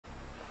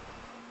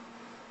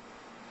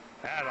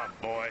Atta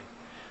boy.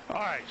 All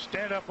right,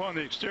 stand up on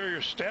the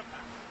exterior step.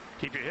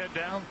 Keep your head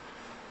down.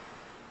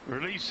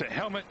 Release the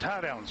helmet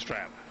tie-down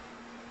strap.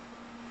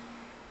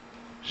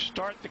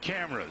 Start the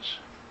cameras.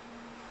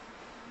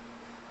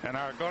 And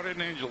our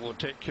guardian angel will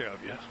take care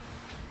of you.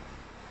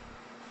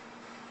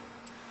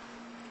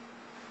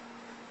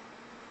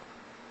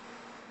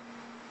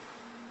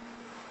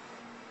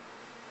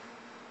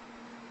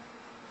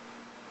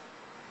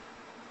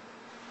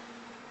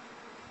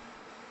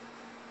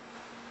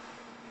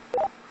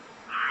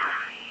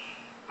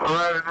 All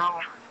right,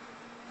 now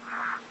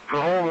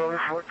the whole road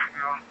is looking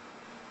down.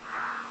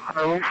 And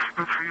I wish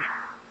to see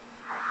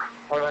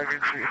what I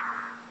can see.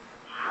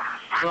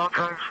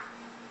 Sometimes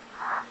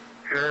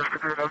you have to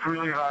get up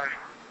really high.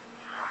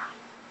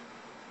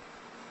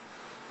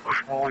 How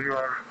small you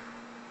are.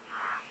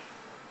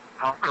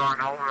 I'm going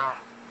home now.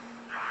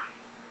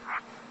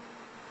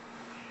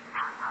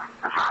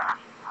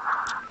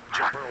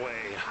 Jumper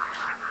away.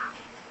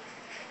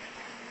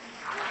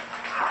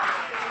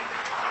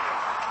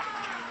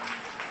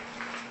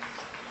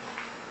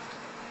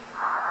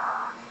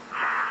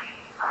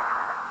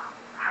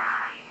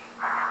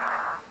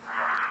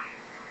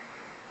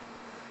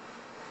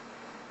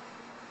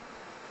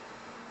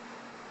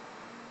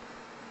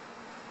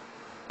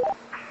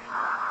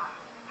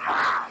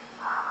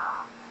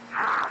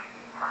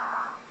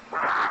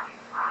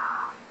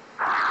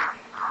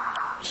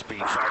 Speed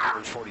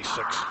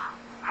 546.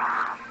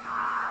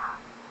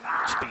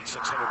 Speed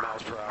 600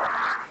 miles per hour.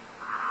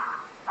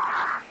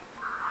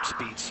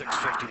 Speed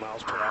 650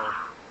 miles per hour.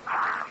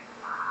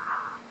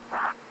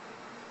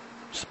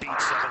 Speed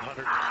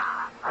 700.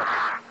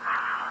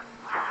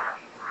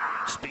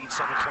 Speed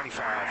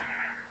 725.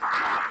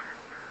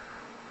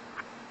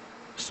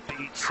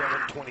 Speed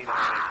 729.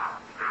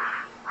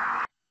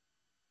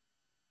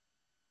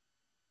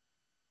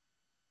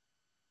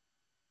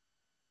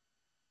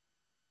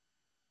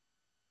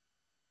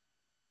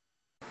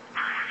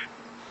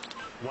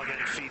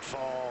 One-minute feet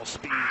fall,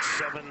 speed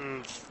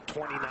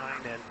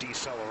 729 and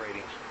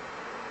decelerating.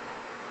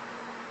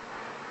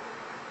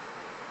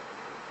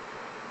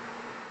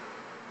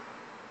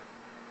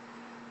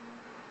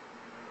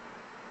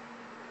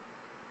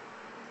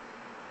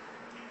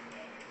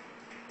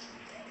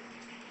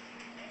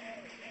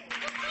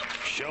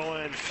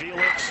 Showing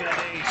Felix in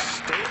a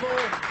stable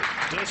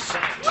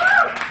descent.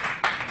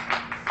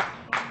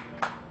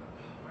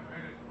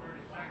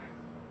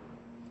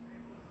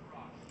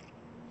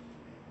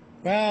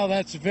 Well,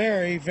 that's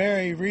very,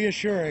 very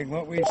reassuring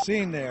what we've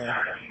seen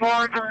there.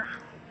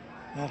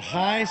 That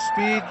high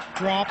speed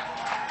drop,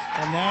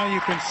 and now you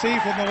can see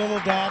from the little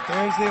dot,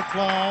 there's the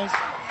applause.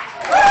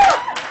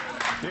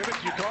 David,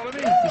 you calling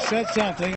me? He said something.